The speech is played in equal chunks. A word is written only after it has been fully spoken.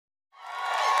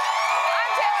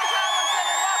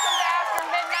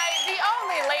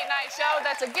night show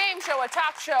that's a game show, a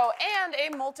talk show, and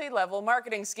a multi-level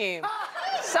marketing scheme.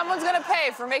 Someone's gonna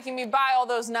pay for making me buy all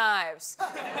those knives.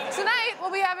 Tonight,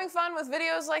 we'll be having fun with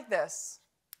videos like this.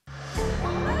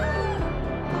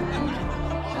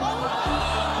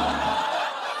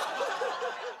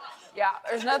 Yeah,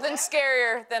 there's nothing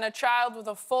scarier than a child with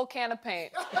a full can of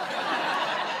paint.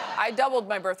 I doubled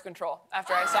my birth control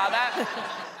after I saw that.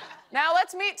 Now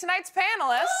let's meet tonight's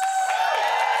panelists.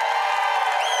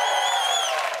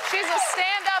 She's a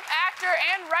stand-up actor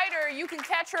and writer. You can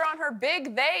catch her on her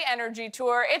Big They Energy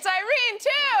tour. It's Irene Tu!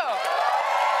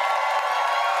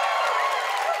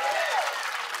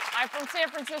 I'm from San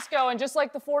Francisco, and just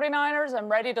like the 49ers, I'm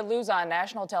ready to lose on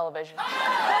national television.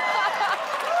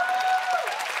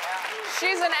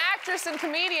 She's an actress and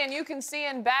comedian you can see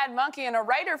in Bad Monkey and a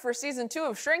writer for season 2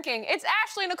 of Shrinking. It's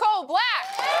Nicole Black.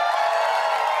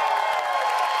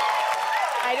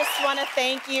 I just want to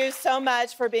thank you so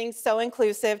much for being so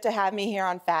inclusive to have me here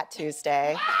on Fat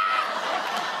Tuesday.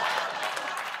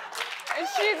 And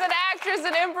she's an actress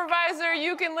and improviser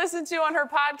you can listen to on her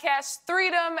podcast,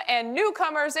 Freedom and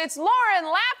Newcomers. It's Lauren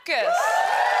Lapkus.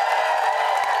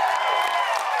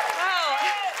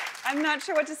 I'm not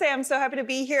sure what to say. I'm so happy to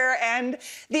be here, and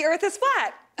the Earth is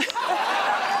flat. After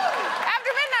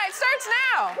Midnight starts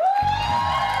now.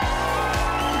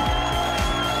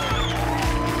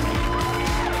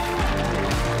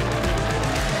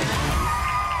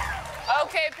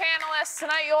 Okay, panelists,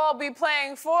 tonight you'll all be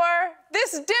playing for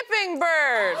this dipping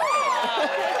bird. Yeah.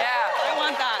 I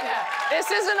want that. Yeah. This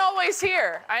isn't always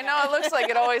here. I know it looks like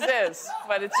it always is,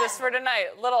 but it's just for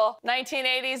tonight. Little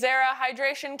 1980s era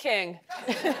hydration king.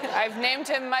 I've named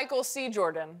him Michael C.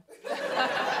 Jordan.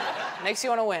 Makes you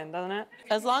want to win, doesn't it?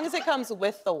 As long as it comes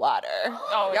with the water.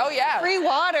 Oh yeah. Free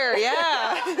water,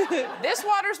 yeah. This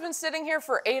water's been sitting here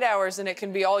for 8 hours and it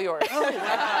can be all yours.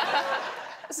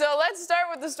 So let's start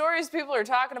with the stories people are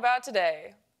talking about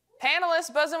today.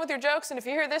 Panelists, buzz in with your jokes, and if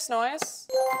you hear this noise,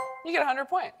 you get 100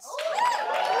 points.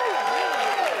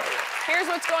 Here's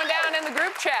what's going down in the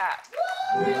group chat.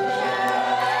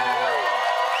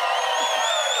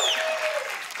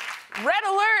 Red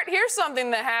alert, here's something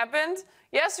that happened.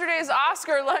 Yesterday's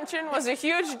Oscar luncheon was a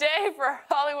huge day for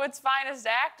Hollywood's finest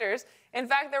actors. In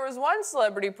fact, there was one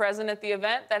celebrity present at the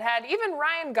event that had even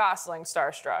Ryan Gosling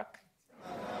starstruck.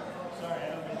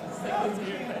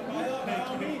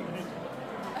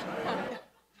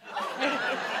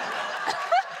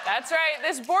 That's right,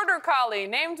 this border collie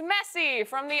named Messi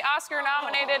from the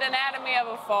Oscar-nominated Anatomy of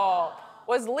a Fall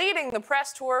was leading the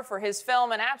press tour for his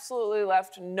film and absolutely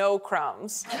left no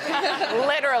crumbs.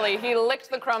 Literally, he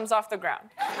licked the crumbs off the ground.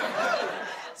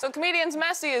 So comedian's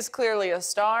Messi is clearly a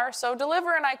star, so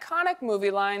deliver an iconic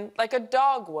movie line like a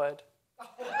dog would.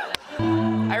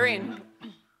 Irene.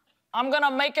 I'm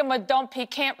gonna make him a dump he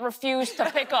can't refuse to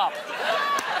pick up.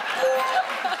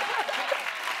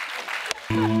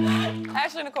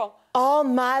 Nicole. All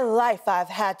my life I've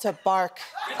had to bark.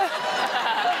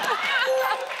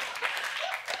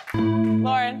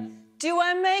 Lauren. Do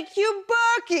I make you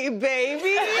barky,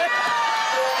 baby?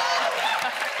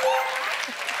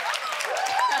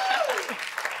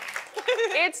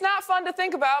 It's not fun to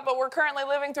think about, but we're currently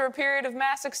living through a period of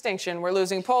mass extinction. We're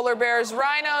losing polar bears,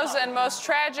 rhinos, and most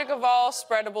tragic of all,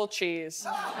 spreadable cheese.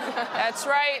 That's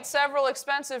right, several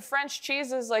expensive French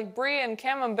cheeses like Brie and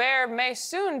Camembert may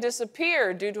soon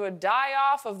disappear due to a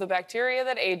die-off of the bacteria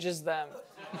that ages them.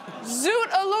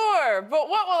 Zoot allure, but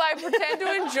what will I pretend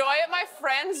to enjoy at my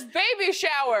friend's baby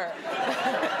shower?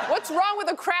 What's wrong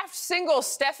with a Kraft single,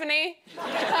 Stephanie?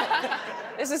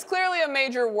 This is clearly a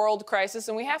major world crisis,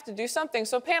 and we have to do something.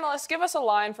 So panelists, give us a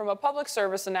line from a public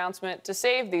service announcement to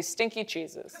save these stinky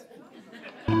cheeses.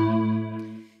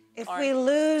 If we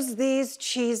lose these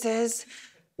cheeses,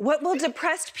 what will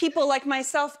depressed people like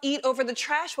myself eat over the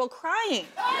trash while crying?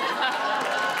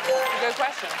 Good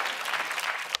question.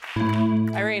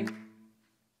 Irene.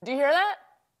 Do you hear that?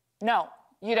 No,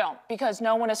 you don't, because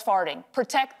no one is farting.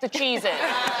 Protect the cheeses.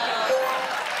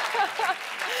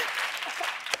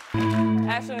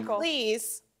 Nicole.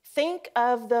 Please think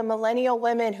of the millennial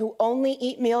women who only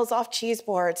eat meals off cheese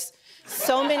boards.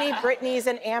 So many Britneys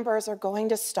and Ambers are going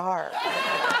to starve.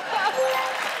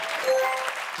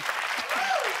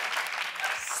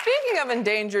 Speaking of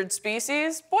endangered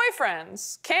species,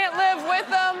 boyfriends. Can't live with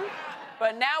them,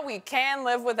 but now we can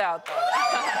live without them.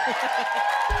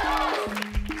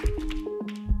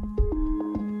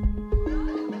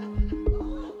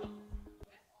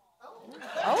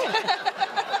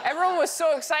 Oh. Everyone was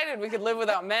so excited we could live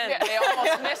without men. Yeah. They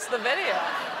almost missed the video.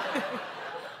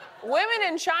 Women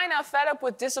in China fed up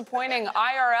with disappointing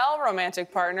IRL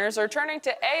romantic partners are turning to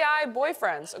AI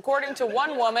boyfriends. According to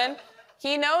one woman,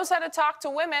 He knows how to talk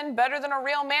to women better than a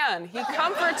real man. He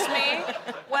comforts me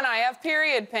when I have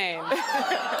period pain. That's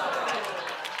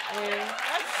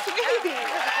sweet.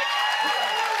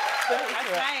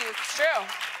 That's nice. It's true.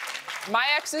 My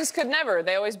exes could never.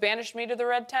 They always banished me to the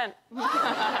red tent.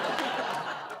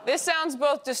 This sounds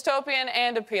both dystopian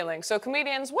and appealing. So,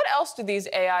 comedians, what else do these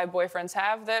AI boyfriends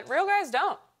have that real guys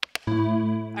don't?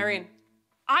 Irene.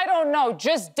 I don't know.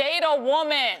 Just date a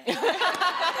woman.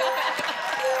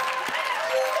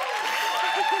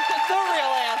 The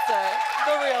real answer.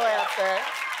 The real answer.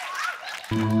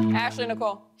 Ashley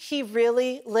Nicole. He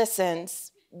really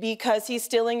listens because he's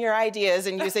stealing your ideas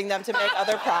and using them to make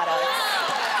other products.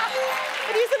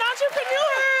 But he's an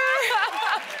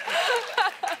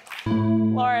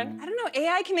entrepreneur. Lauren. I don't know,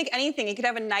 AI can make anything. It could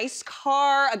have a nice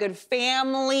car, a good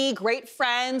family, great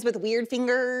friends with weird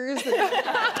fingers.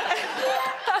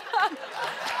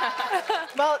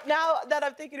 Well, now that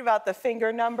I'm thinking about the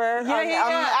finger number, I'm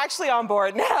actually on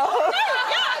board now. A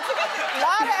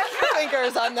lot of extra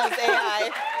fingers on those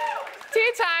AI.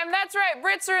 Tea time, that's right.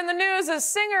 Brits are in the news as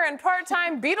singer and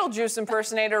part-time Beetlejuice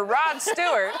impersonator Rod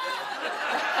Stewart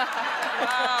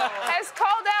has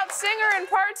called out singer and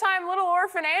part-time Little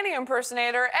Orphan Annie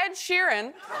impersonator Ed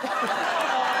Sheeran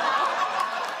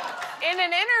in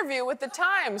an interview with The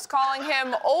Times, calling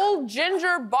him old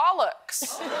ginger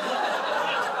bollocks.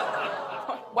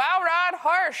 Wow, Rod,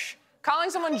 harsh.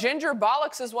 Calling someone ginger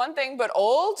bollocks is one thing, but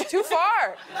old? Too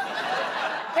far.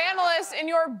 Panelists, in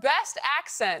your best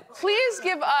accent, please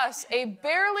give us a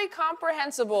barely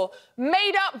comprehensible,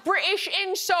 made-up British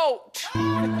insult.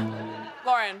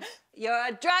 Lauren. You're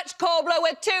a Dutch cobbler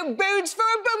with 2 boots for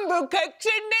a bumble cooks,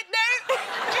 isn't it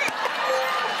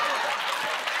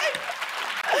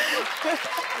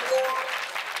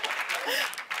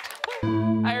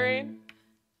now? Irene.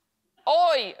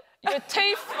 Oi, your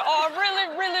teeth are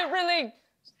really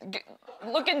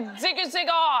looking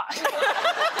zigga-zigga.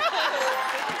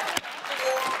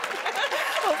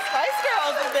 Well, Spice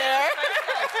Girls in there.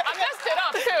 I messed it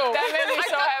up, too. That made me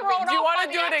so happy. Do you want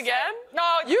to do it again?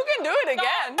 No. You can do it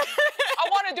again. I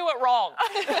want to do it wrong.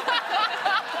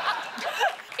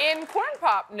 In Corn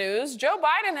Pop news, Joe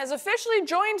Biden has officially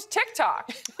joined TikTok.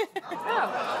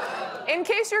 Yeah. In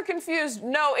case you're confused,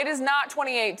 no, it is not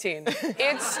 2018.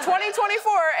 It's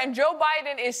 2024, and Joe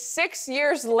Biden is 6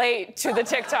 years late to the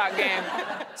TikTok game.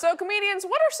 So, comedians,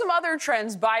 what are some other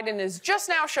trends Biden is just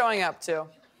now showing up to?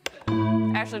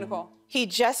 Ashley Nicole. He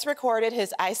just recorded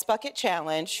his ice bucket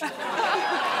challenge,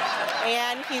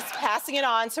 and he's passing it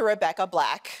on to Rebecca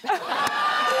Black.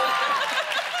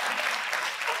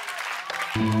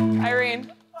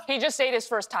 Irene. He just ate his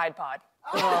first Tide Pod.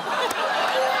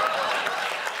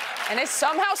 And is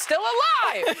somehow still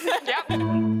alive. Yep.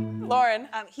 Lauren.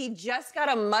 He just got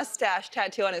a mustache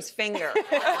tattoo on his finger.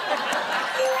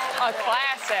 A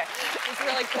classic. It's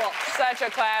really cool. Such a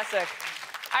classic.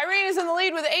 Irene is in the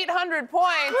lead with 800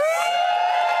 points.